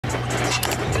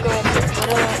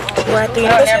We're at the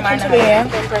end of Pennsylvania.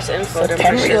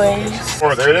 Penn Relays.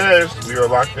 Oh, there it is. We are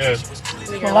locked in.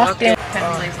 We're locked in. Penn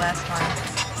Relays last time.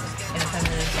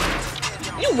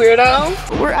 You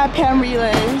weirdo. We're at Penn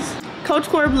Relays. Coach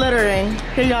Corb littering.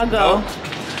 Here y'all go.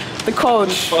 The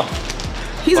coach.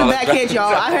 He's a bad kid,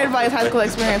 y'all. I heard about his high school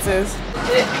experiences.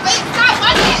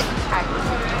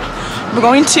 We're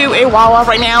going to a Wawa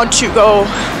right now to go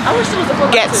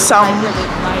get some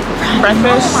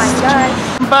breakfast.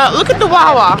 But look at the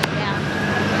Wawa.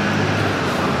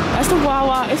 That's the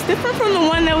Wawa. It's different from the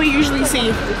one that we usually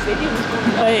see.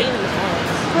 But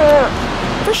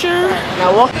for sure.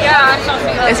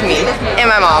 It's me and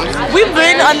my mom. We've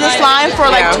been on this line for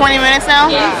like 20 minutes now.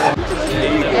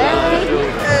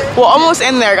 We're almost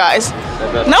in there, guys.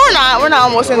 No, we're not. We're not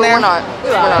almost in there. We're not.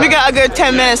 We got a good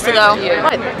 10 minutes to go.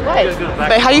 What?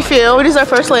 But how do you feel? It is our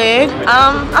first leg.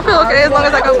 I feel okay as long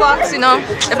as I go box, you know.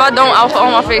 If I don't, I'll fall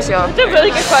on my face, y'all. That's a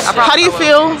really good question. How do you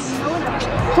feel?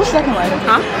 Who's second leg?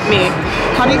 Huh? Me.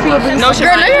 How do you feel? No,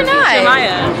 girl, no, you're not.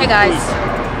 Hey, guys.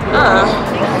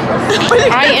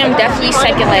 I am definitely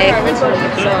second leg.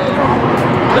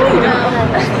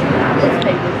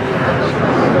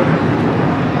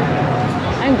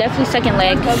 I'm definitely second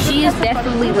leg. She is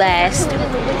definitely last.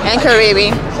 Anchor,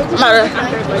 baby.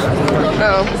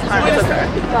 Oh, it's okay.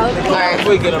 Alright.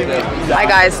 Hi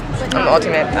guys, I'm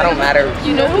ultimate. I don't matter.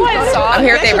 You know who I saw? I'm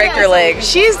here if they break their leg.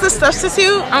 She's the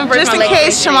substitute, just in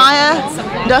case Shamaya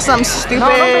does something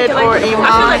stupid or Iman.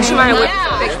 I feel like Shamaya would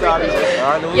fix it.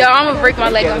 Yo, I'm gonna break my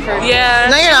leg on purpose. Yeah.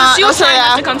 No, you're not. She was trying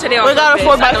not to come today on We got a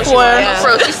 4x4.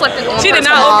 Bro, she slept in one. She did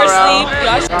not oversleep.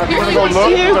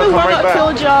 Here's the warm-up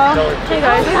field, y'all. Hey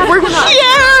guys, we're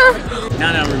here.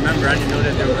 Now remember, I didn't know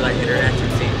that there were like international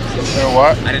teams.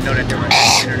 What? I didn't know that there were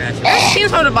international. He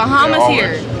was from the Bahamas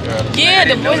here. Yeah,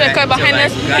 the boys that cut behind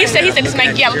us. He said this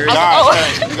might get. You gotta.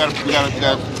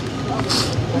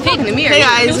 Hey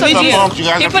guys, he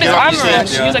put his arm around.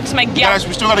 He was like, this might get. Guys,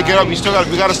 we still gotta get up. We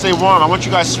gotta stay warm. I want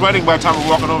you guys sweating by the time we're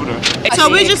walking over there. So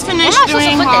we just finished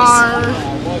doing our.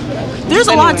 There's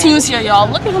a lot of teams here, y'all.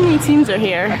 Look at how many teams are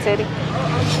here.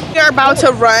 We are about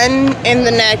to run in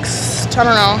the next, I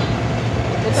don't know,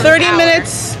 30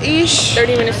 minutes ish.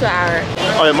 30 minutes to an hour.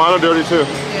 Oh yeah, mine are dirty too.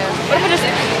 Yeah. What if we just?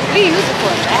 What do you use it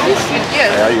for?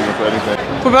 Yeah, I use it for anything.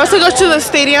 We're about to go to the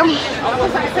stadium,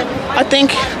 I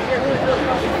think.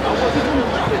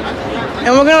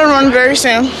 And we're gonna run very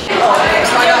soon.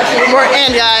 We're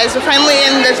in, guys. We're finally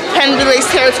in the Penn Relays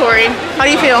territory. How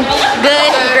do you feel?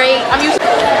 Good, great.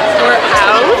 We're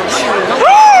out.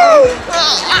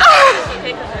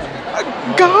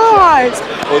 God!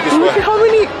 Look at how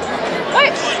many.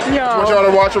 What? Yo. I want y'all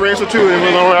to watch a race or two and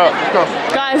then we're out. Go.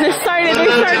 Guys, it started.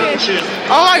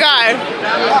 Oh my God.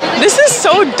 This is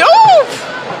so dope!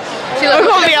 We're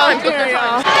gonna be out here,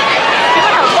 y'all.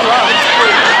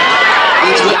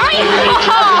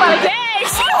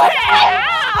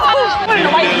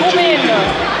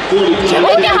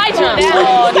 We can hide you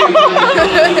down.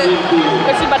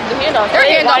 But she about to do handoff. Her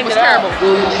handoff was terrible.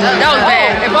 That was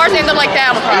bad. If ours ends up like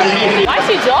that, I'm a problem. Why is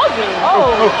she jogging?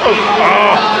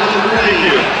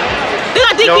 They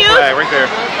got DQ? Yellow flag right there.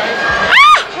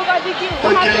 Who got DQ?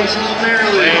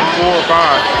 Lane 4 or 5.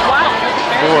 Wow.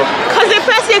 4. Because they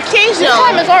passed the exchange What zone.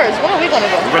 time is ours? When are we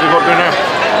gonna go? You better go up there now.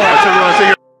 That's what you want to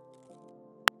take.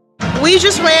 We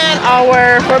just ran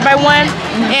our 4x1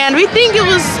 and we think it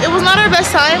was not our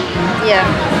best time. Yeah.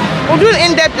 We'll do an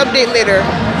in-depth update later.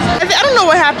 I don't know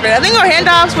what happened. I think our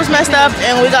handoffs was messed up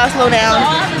and we got slowed down.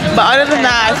 But other than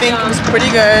that, I think it was pretty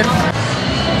good.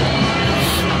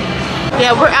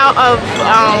 Yeah, we're out of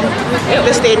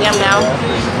the stadium now.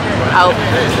 Out.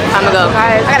 Time to go.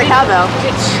 I got a cowbell.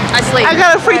 I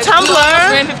got a free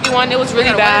tumbler. Ran 51. It was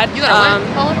really bad. You got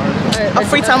a A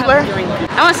free tumbler.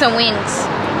 I want some wings.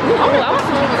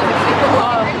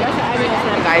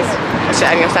 Guys, actually,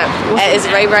 I understand. It's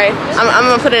Ray. I'm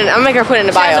gonna put it. I'm making her put it in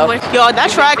the bio. Yo, that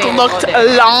track looked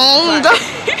long.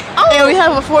 And we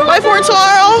have a 4x4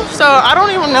 tomorrow, so I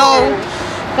don't even know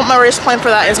what my race plan for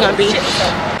that is gonna be.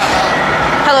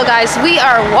 Hello guys, we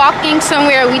are walking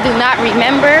somewhere we do not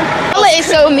remember. Ella is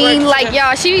so mean, like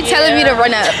y'all, she be telling me to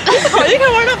run up. You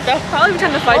can run up. They'll probably be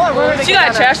trying to fight. She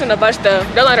got trashed on the bus though.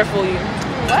 Don't let her fool you.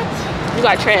 What? You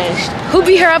got trashed. Who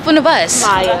beat her up on the bus?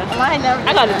 Maya.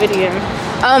 I got a video.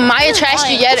 Maya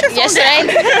trashed you yesterday.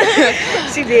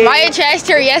 She did. Maya trashed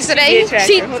her yesterday.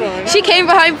 She came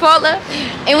behind Paula,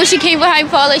 and when she came behind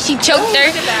Paula, she choked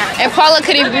her, and Paula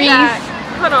couldn't breathe.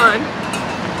 Hold on.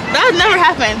 That never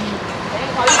happened.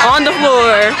 On the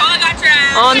floor. Paula got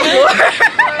trashed. On the floor.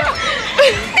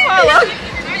 Paula.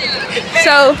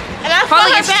 So, And I Paula fought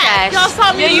her gets back. smashed. Y'all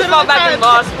saw me. Yeah, you fall back and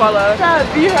lost, Paula. Trying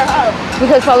to beat her up.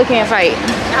 Because Paula can't fight.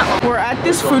 We're at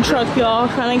this food truck, y'all,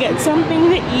 trying to get something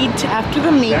to eat after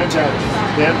the meet. Dan is,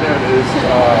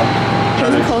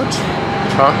 Here's the coach.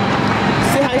 huh?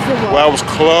 Say hi to the vlog. Well, I was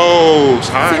close.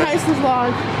 Say Hi. hi to the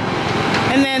vlog.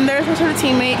 And then there's her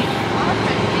teammate.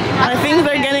 I think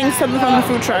they're getting something from the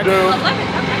food truck.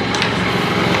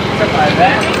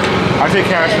 I take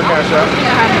cash for cash out.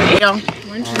 Yo.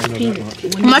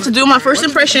 I'm about to do my first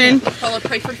impression. Paula,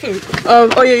 pray for food.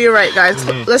 Oh yeah, you're right, guys.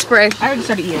 Let's pray. I already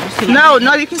started eating. No,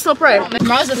 you can still pray.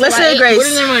 Let's say grace. What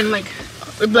is everyone like?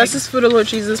 We bless this food, O Lord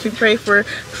Jesus. We pray for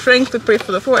strength. We pray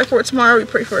for the 4x4 tomorrow. We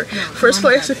pray for first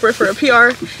place. We pray for a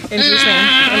PR. In Jesus' name,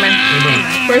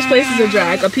 amen. First place is a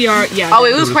drag. A PR, yeah. Oh,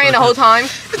 wait, we was praying the whole time?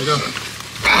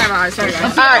 Sorry,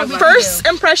 guys. Alright, first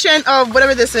impression of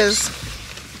whatever this is.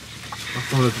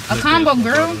 A combo,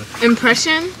 girl.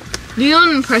 Impression? Do you know what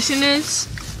an impression is?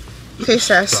 Okay,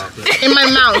 Sass. In my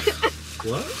mouth.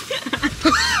 What?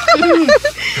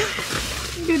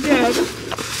 Good job.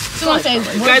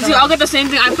 Guys, we all got the same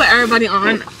thing. I put everybody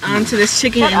onto this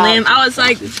chicken and lamb. I was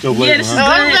like, yeah, this is good.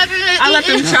 I let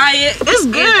them try it. It's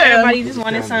good. Everybody just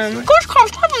wanted some. Coach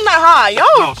Carl's talking that high, yo.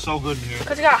 Oh, so good in here.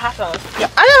 Because you got hot sauce. I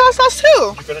got hot sauce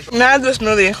too. Nah, this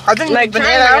smoothie. I think like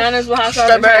banana,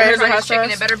 strawberry,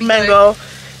 mango,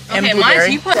 and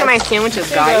blueberry. Look at my sandwiches,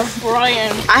 guys.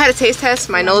 Brian. I had a taste test.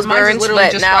 My nose burns,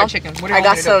 but now I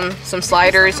got some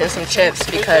sliders and some chips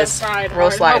because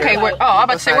roll sliders. Okay, oh, I'm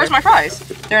about to say, where's my fries?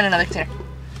 They're in another container.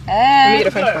 Let me get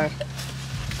a french fry.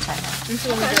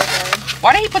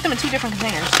 Why did he put them in two different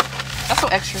containers? That's so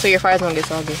extra. So your fries won't get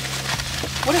soggy.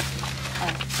 What if?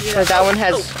 Because that one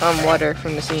has water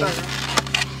from the scene.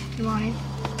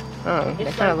 Oh,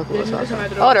 they kind of look a little soft.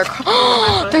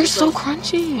 Oh, they're so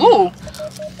crunchy. Ooh.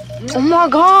 Oh my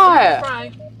god.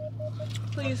 Fry.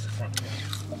 Please.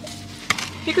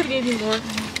 He could have gave you more.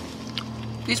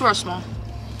 These were small.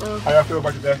 How y'all feel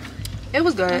about today? It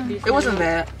was good. It wasn't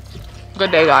bad.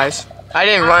 Good day, guys. I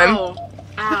didn't run,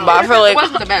 but I feel It like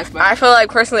wasn't the best, but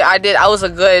personally I was a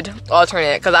good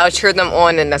alternate because I would cheer them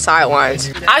on in the sidelines.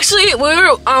 actually, when we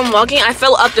were walking, I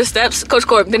fell up the steps. Coach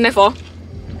Corp, didn't I fall?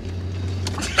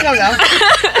 No.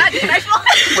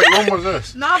 Wait, when was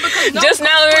this? No, because Just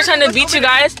now we were trying to beat you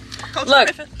guys. Look,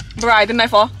 Bri, didn't I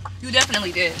fall? You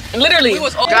definitely did. Literally.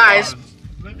 Guys,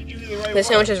 this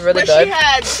sandwich is really she good.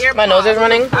 had My nose is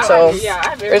running, so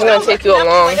it's gonna take you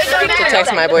long to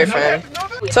text my boyfriend.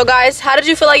 So guys, how did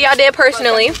you feel like y'all did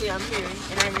personally?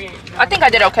 I think I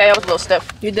did okay. I was a little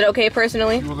stiff. You did okay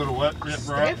personally? You a little wet,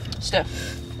 bro? Stiff.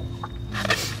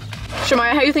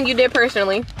 Shamaya, how you think you did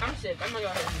personally? I'm sick. I'm not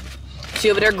gonna hurt you. She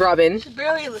over there grubbing.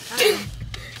 barely listening.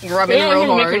 Grubbing real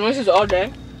hard. noises all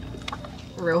day.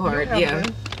 Real hard, yeah.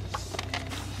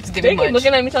 It's They giving keep much.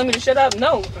 looking at me telling me to shut up.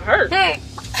 No, it hurt.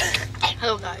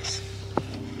 Hello, guys.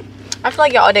 I feel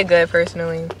like y'all did good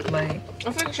personally. Like,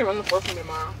 I think I should run the 4 for me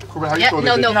tomorrow. Cool, how you feel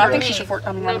today? No, I think she should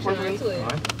run the 4 for me.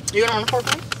 You gonna run the 4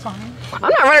 for me? Fine. I'm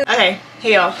not running. Okay,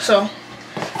 hey y'all. So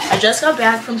I just got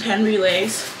back from Penn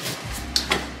Relays,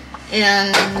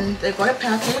 and they got a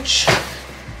package,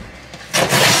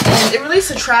 and it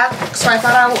released a track. So I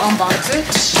thought I would unbox it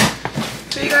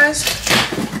to you guys.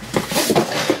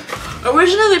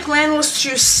 Originally, the plan was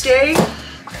to stay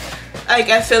like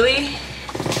at Philly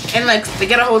and like to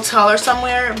get a hotel or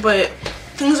somewhere, but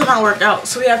things did not work out,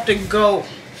 so we have to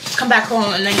come back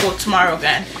home and then go tomorrow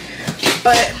again.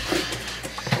 But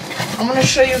I'm gonna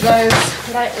show you guys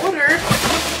what I ordered.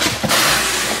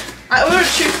 I ordered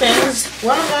 2 things.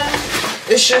 One of them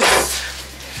is just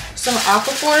some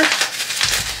Aquaphor.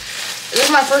 This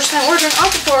is my first time ordering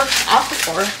Aquaphor,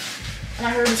 and I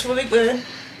heard it's really good.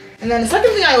 And then the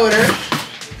second thing I ordered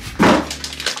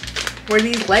were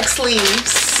these leg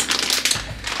sleeves,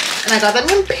 and I got them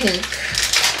in pink.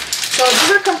 So these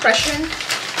are compression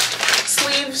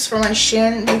sleeves for my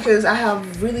shin because I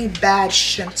have really bad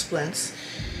shin splints,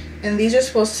 and these are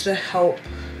supposed to help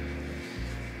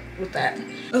with that.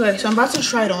 Okay, so I'm about to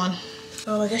try it on.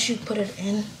 So I guess you put it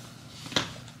in.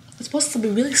 It's supposed to be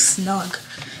really snug.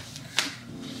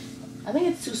 I think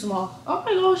it's too small. Oh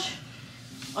my gosh.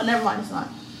 Oh, never mind, it's not.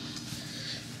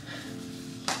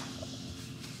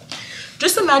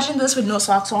 Just imagine this with no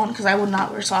socks on, because I would not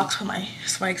wear socks for my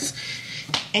spikes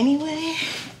anyway.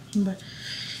 But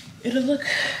it'll look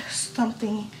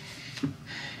something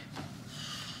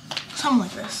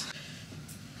like this.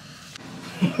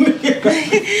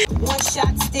 One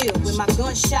shot still with my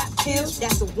gunshot kill.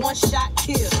 That's a one-shot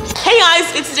kill. Hey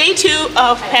guys, it's day 2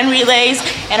 of Penn Relays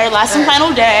and our last and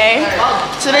final day.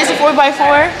 Today's a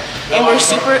 4x4 and we're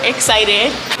super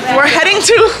excited. We're heading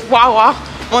to Wawa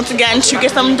once again to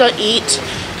get something to eat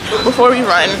before we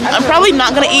run. I'm probably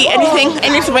not gonna eat anything,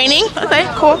 and it's raining. Okay,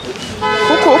 cool.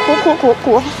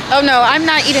 Cool. Oh no, I'm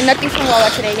not eating nothing from Wawa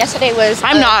today. Yesterday was.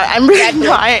 I'm really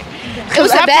not. It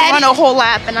was I a have bad. to run a whole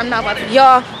lap, and I'm not about to.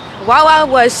 Y'all, Wawa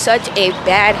was such a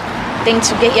bad thing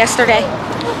to get yesterday.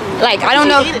 Like, I don't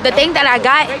know, the thing that I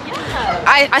got,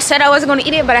 I said I wasn't gonna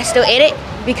eat it, but I still ate it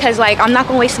because like I'm not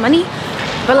gonna waste money.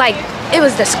 But like, it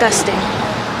was disgusting.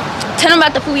 Tell them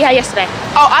about the food we had yesterday.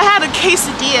 Oh, I had a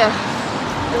quesadilla.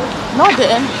 No, I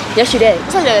didn't. Yes, you did.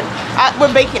 Yes, I did.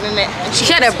 With bacon in it. And She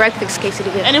had a breakfast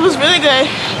quesadilla. and it was really good.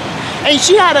 And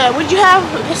she had a, what'd you have?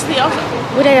 A quesadilla also?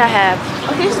 What did I have?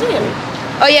 A quesadilla.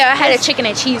 Oh yeah, I had a chicken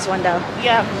and cheese one though.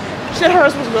 Yeah. She said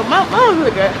hers was good. Mine was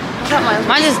really good.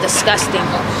 Mine is disgusting.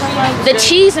 The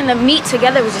cheese and the meat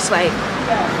together was just like.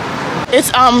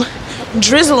 It's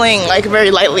drizzling like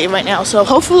very lightly right now. So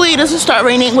hopefully it doesn't start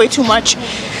raining way too much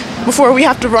before we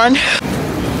have to run.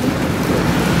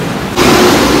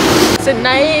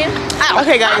 Tonight.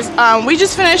 Okay guys, we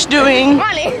just finished doing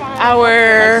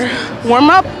our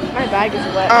warm-up. My bag is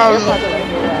wet.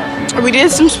 We did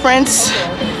some sprints,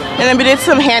 and then we did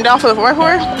some handoff with the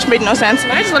 4x4, which made no sense.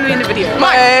 I just want to be in the video.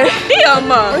 Where's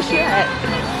she at?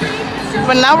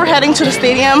 But now we're heading to the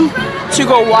stadium to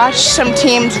go watch some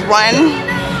teams run,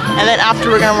 and then after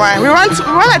we're gonna run. We run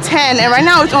at 10, and right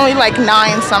now it's only like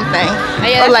 9 something,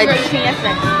 Yeah, or like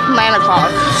 9 o'clock.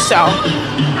 So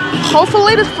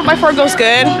hopefully this 4x4 goes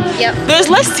good. Yep. There's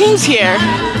less teams here.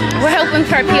 We're hoping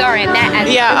for a PR in that.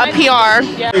 Yeah, a PR. For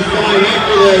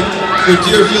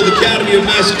Deerfield Academy of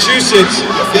Massachusetts,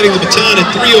 getting the baton at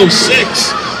 3:06.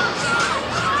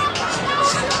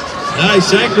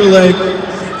 Nice anchor leg,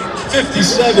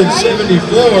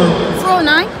 57.74.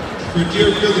 409. For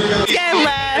Deerfield Academy. Getting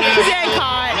left. She's getting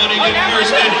caught. Running in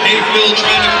first and Hayfield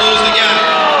trying to close the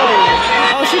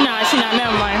gap. Oh, she's not.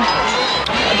 Never mind.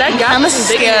 That gap I'm is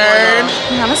big. scared.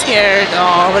 I'm scared.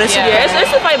 Oh, but it's Yeah, it's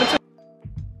a fight between.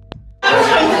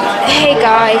 Hey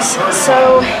guys,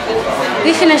 so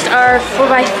we finished our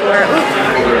 4x4.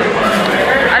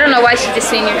 I don't know why she's just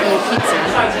sitting here eating pizza.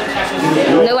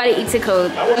 Nobody eats a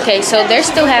code. Okay, so they're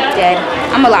still half dead.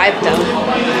 I'm alive though.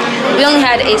 We only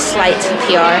had a slight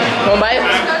PR. One bite?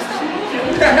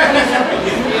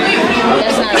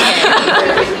 That's not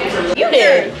okay. You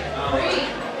did.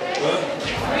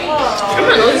 I'm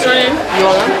not losing running. You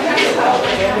want one?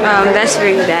 That's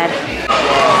very bad.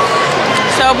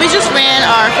 So we just ran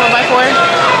our 4x4,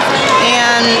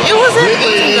 and it wasn't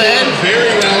good.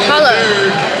 Hold up.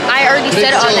 I already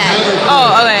said on that.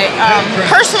 Oh, okay.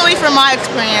 Personally, from my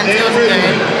experience, it was good.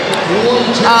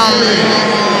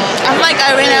 I feel like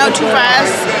I ran out too fast.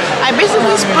 I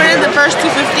basically sprinted the first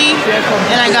 250,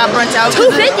 and I got burnt out.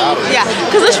 250? Yeah,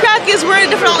 because this track is worded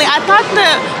differently. I thought the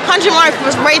 100 mark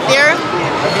was right there,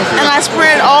 and I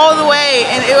sprinted all the way,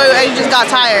 and I just got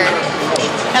tired.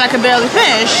 And I could barely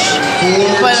finish.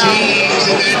 But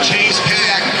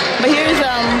here's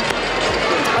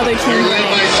other teams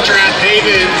running.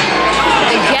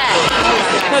 Yeah.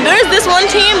 No, there's this one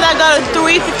team that got a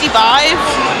 3:55.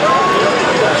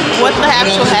 What the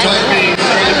actual heck?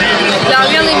 Y'all,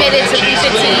 we only made it to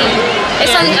 3:15.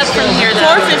 It's only up from here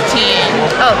though. 4:15.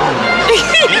 Oh.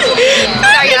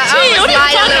 Sorry, I almost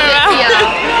lied on the PR.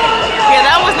 Yeah,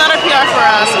 that was not a PR for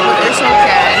us, but it's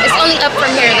okay. It's only up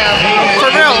from here though. For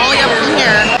real, only up from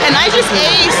here. And I just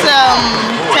ate some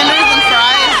tenders and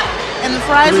fries, and the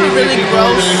fries were really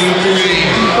gross.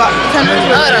 But the tenders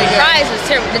were Oh, the really good. fries was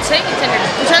terrible. The chicken tenders.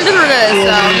 The tenders were good,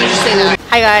 so let me just say that.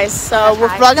 Hi guys, so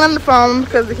we're vlogging on the phone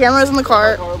because the camera is in the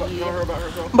car.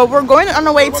 But we're going on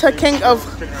our way to King of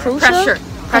Prussia.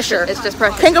 It's just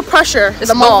pressure. King of Prussia, It's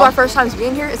the both of mall. our first times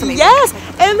being here. It's amazing. Yes,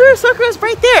 and their circus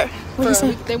right there. What do you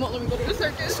say? They won't let me go to the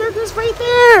circus. Circus right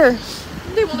there.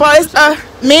 But it's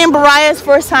me and Bariah's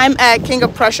first time at King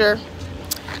of Prussia.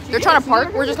 They're trying to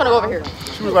park. We're just gonna go over here.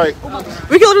 She was like,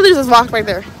 We can literally just walk right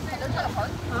there.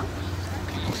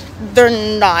 They're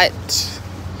not.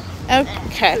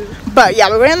 Okay. But yeah,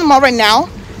 we're going in the mall right now.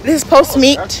 This is post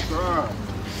meet.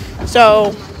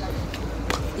 So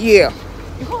yeah.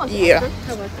 Yeah.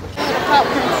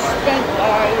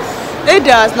 It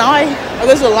does. Now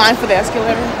there's a line for the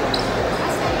escalator.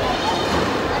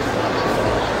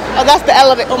 Oh, that's the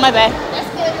elevator. Oh, my bad. You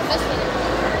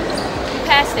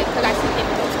passed it because I see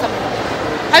people coming up. Oh,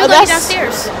 How you going that's-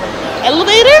 downstairs?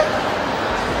 Elevator?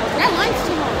 That line's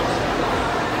too long.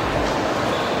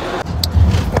 I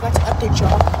forgot to update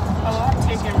y'all. Oh, I have to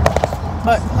take camera.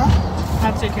 But, huh? I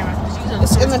have to take camera.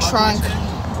 It's in the trunk.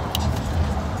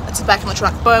 It's back in the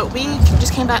trunk. But we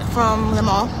just came back from the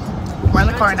mall. We're in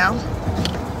the car now.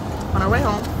 On our way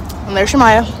home. And there's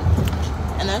Shemaya.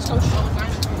 And there's Social.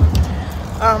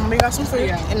 We got some food,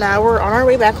 and now we're on our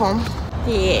way back home.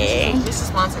 Yeah. This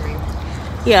is sponsoring.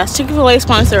 Yeah, Chick-fil-A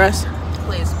sponsor us.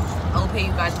 Please, I'll pay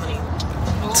you guys money.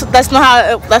 So that's not how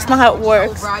it I'll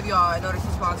works. bribe y'all in order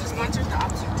to sponsor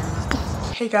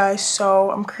me. Hey guys, so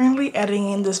I'm currently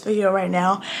editing this video right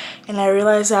now, and I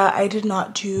realized that I did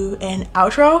not do an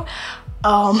outro.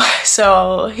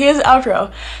 So here's the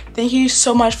outro. Thank you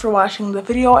so much for watching the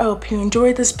video. I hope you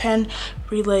enjoyed this Penn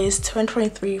Relays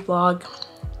 2023 vlog.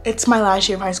 It's my last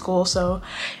year of high school, so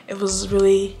it was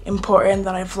really important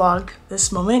that I vlogged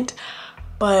this moment.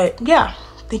 But yeah,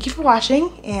 thank you for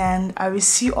watching, and I will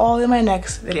see you all in my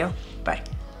next video. Bye.